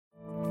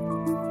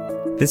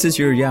This is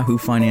your Yahoo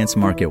Finance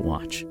Market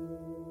Watch.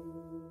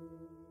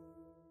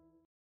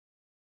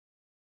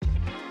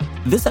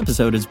 This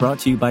episode is brought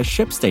to you by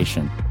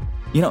ShipStation.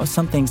 You know,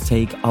 some things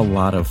take a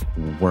lot of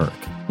work,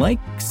 like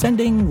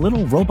sending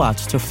little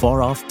robots to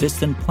far-off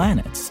distant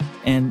planets.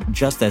 And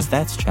just as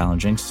that's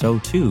challenging, so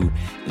too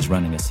is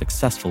running a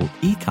successful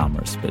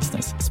e-commerce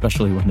business,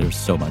 especially when there's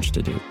so much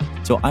to do.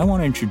 So I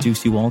want to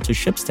introduce you all to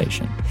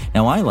ShipStation.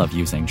 Now, I love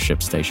using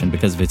ShipStation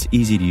because of its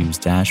easy-to-use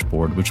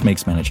dashboard, which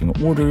makes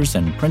managing orders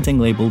and printing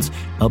labels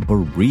a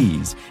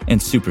breeze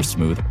and super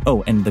smooth.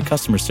 Oh, and the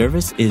customer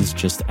service is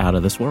just out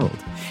of this world.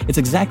 It's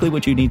exactly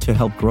what you need to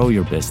help grow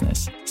your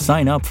business.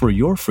 Sign up for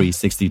your free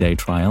 60-day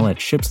trial at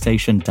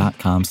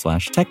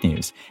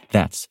shipstation.com/technews.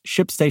 That's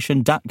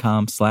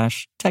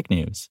shipstation.com/technews.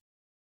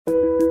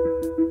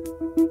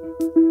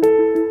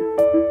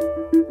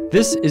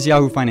 This is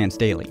Yahoo Finance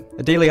Daily,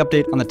 a daily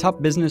update on the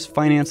top business,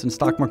 finance, and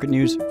stock market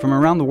news from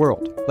around the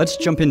world. Let's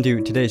jump into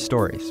today's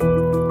stories.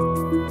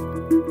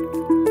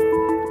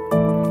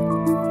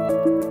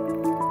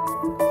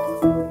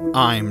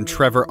 I'm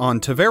Trevor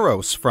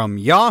Ontiveros from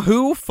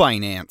Yahoo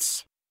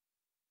Finance.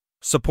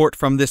 Support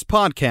from this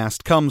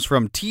podcast comes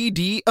from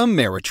TD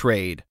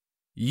Ameritrade.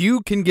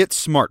 You can get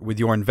smart with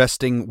your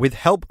investing with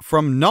help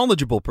from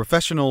knowledgeable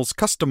professionals,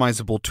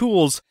 customizable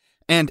tools,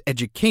 and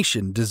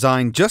education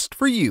designed just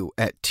for you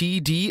at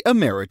TD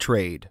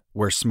Ameritrade,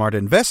 where smart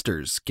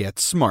investors get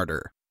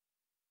smarter.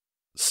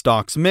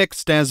 Stocks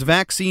mixed as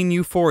vaccine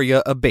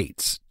euphoria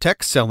abates.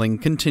 Tech selling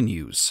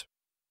continues.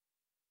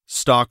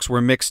 Stocks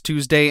were mixed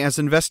Tuesday as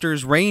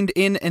investors reined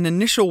in an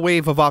initial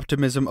wave of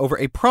optimism over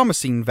a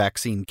promising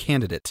vaccine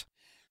candidate.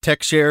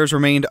 Tech shares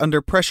remained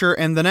under pressure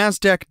and the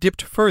Nasdaq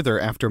dipped further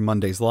after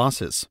Monday's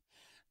losses.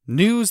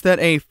 News that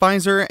a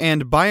Pfizer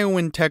and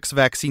BioNTech's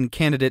vaccine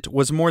candidate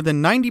was more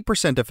than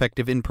 90%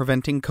 effective in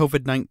preventing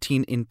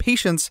COVID-19 in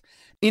patients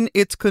in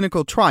its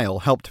clinical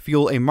trial helped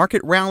fuel a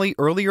market rally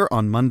earlier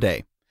on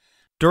Monday.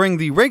 During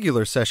the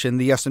regular session,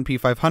 the S&P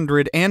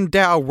 500 and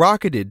Dow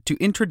rocketed to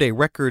intraday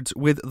records,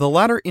 with the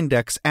latter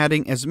index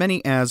adding as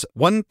many as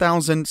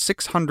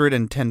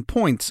 1,610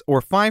 points,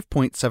 or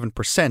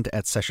 5.7%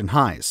 at session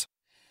highs.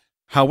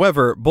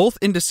 However, both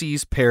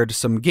indices paired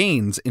some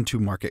gains into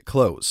market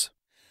close.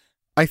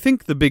 I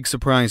think the big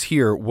surprise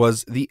here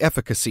was the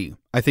efficacy.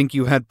 I think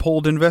you had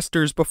polled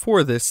investors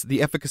before this,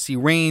 the efficacy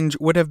range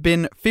would have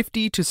been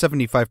 50 to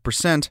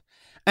 75%,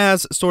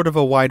 as sort of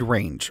a wide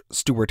range.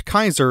 Stuart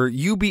Kaiser,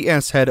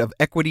 UBS head of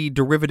equity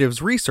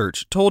derivatives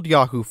research, told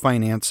Yahoo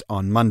Finance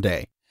on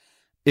Monday.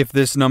 If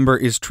this number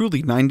is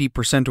truly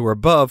 90% or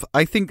above,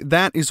 I think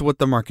that is what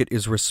the market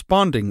is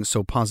responding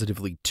so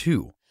positively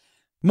to.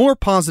 More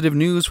positive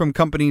news from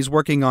companies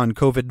working on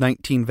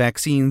COVID-19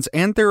 vaccines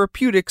and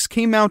therapeutics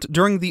came out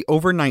during the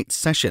overnight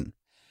session.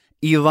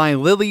 Eli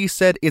Lilly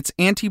said its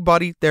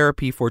antibody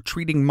therapy for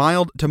treating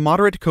mild to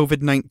moderate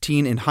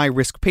COVID-19 in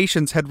high-risk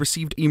patients had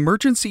received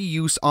emergency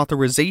use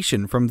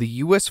authorization from the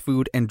U.S.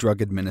 Food and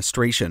Drug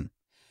Administration.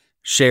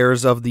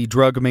 Shares of the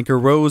drug maker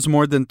rose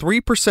more than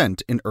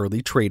 3% in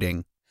early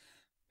trading.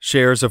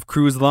 Shares of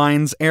cruise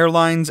lines,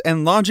 airlines,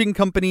 and lodging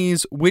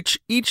companies, which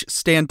each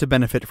stand to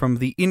benefit from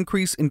the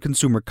increase in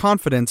consumer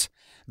confidence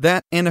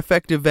that an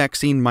effective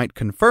vaccine might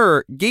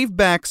confer, gave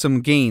back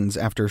some gains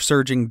after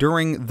surging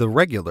during the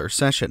regular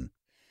session.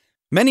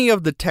 Many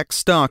of the tech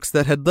stocks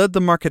that had led the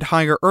market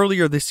higher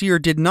earlier this year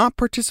did not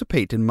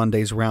participate in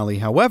Monday's rally,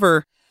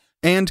 however,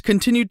 and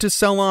continued to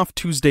sell off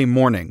Tuesday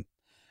morning.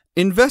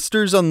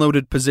 Investors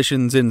unloaded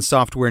positions in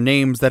software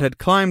names that had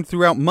climbed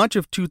throughout much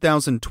of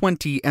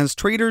 2020 as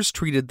traders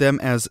treated them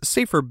as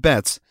safer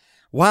bets,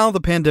 while the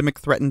pandemic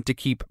threatened to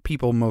keep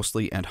people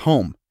mostly at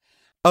home.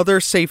 Other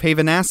safe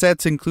haven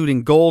assets,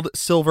 including gold,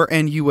 silver,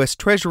 and U.S.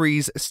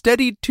 Treasuries,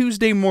 steadied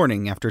Tuesday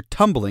morning after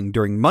tumbling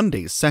during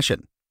Monday's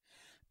session.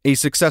 A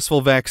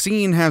successful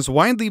vaccine has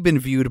widely been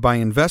viewed by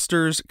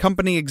investors,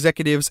 company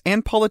executives,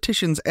 and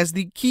politicians as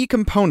the key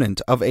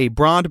component of a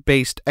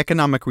broad-based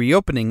economic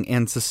reopening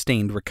and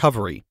sustained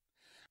recovery.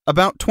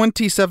 About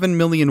 27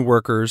 million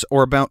workers,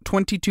 or about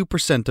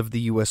 22% of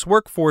the U.S.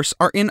 workforce,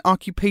 are in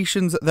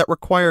occupations that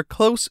require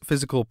close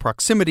physical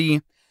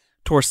proximity,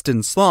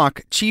 Torsten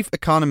Slok, chief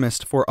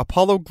economist for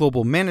Apollo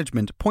Global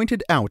Management,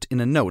 pointed out in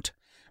a note,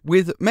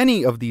 with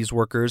many of these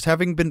workers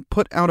having been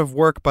put out of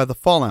work by the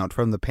fallout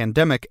from the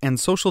pandemic and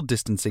social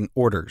distancing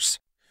orders.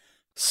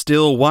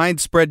 Still,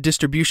 widespread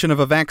distribution of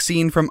a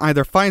vaccine from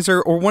either Pfizer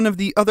or one of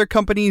the other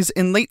companies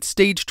in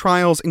late-stage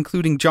trials,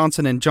 including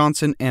Johnson &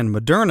 Johnson and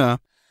Moderna,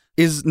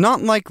 is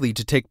not likely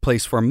to take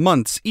place for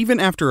months, even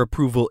after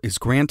approval is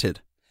granted.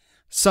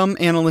 Some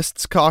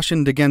analysts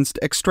cautioned against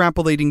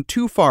extrapolating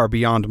too far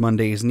beyond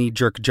Monday's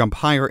knee-jerk jump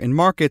higher in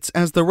markets,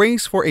 as the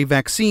race for a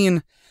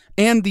vaccine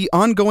and the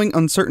ongoing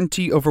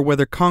uncertainty over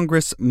whether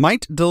Congress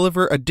might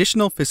deliver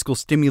additional fiscal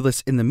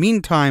stimulus in the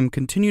meantime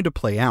continue to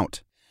play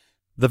out.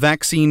 The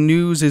vaccine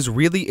news is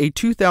really a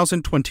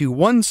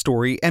 2021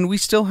 story, and we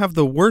still have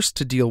the worst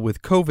to deal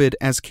with COVID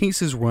as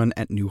cases run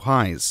at new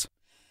highs.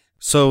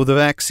 So the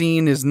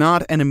vaccine is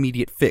not an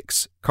immediate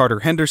fix,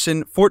 Carter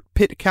Henderson, Fort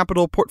Pitt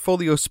Capital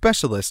Portfolio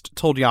Specialist,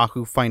 told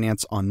Yahoo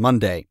Finance on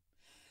Monday.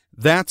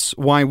 That's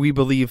why we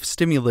believe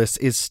stimulus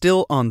is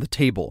still on the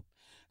table.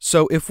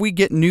 So if we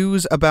get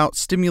news about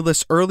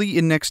stimulus early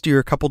in next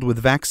year coupled with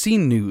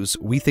vaccine news,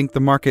 we think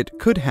the market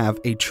could have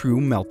a true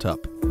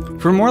melt-up.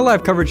 For more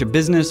live coverage of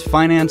business,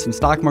 finance, and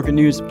stock market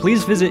news,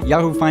 please visit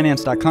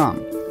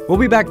yahoofinance.com. We'll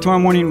be back tomorrow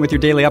morning with your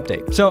daily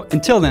update. So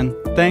until then,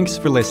 thanks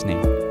for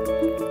listening.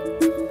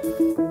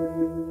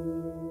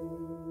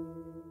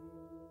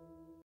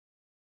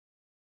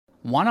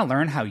 Want to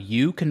learn how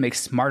you can make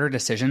smarter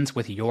decisions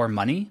with your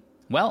money?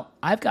 Well,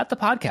 I've got the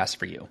podcast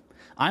for you.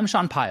 I'm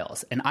Sean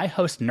Piles, and I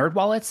host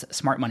NerdWallet's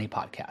Smart Money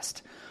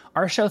Podcast.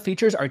 Our show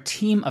features our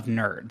team of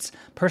nerds,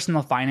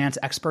 personal finance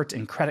experts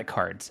in credit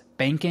cards,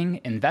 banking,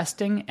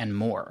 investing, and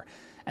more.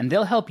 And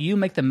they'll help you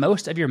make the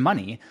most of your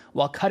money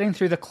while cutting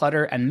through the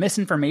clutter and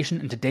misinformation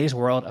in today's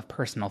world of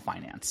personal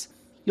finance.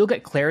 You'll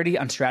get clarity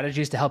on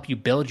strategies to help you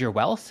build your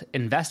wealth,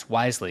 invest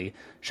wisely,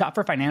 shop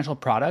for financial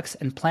products,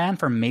 and plan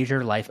for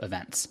major life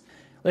events.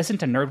 Listen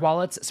to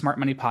NerdWallet's Smart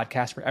Money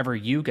Podcast wherever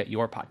you get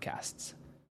your podcasts.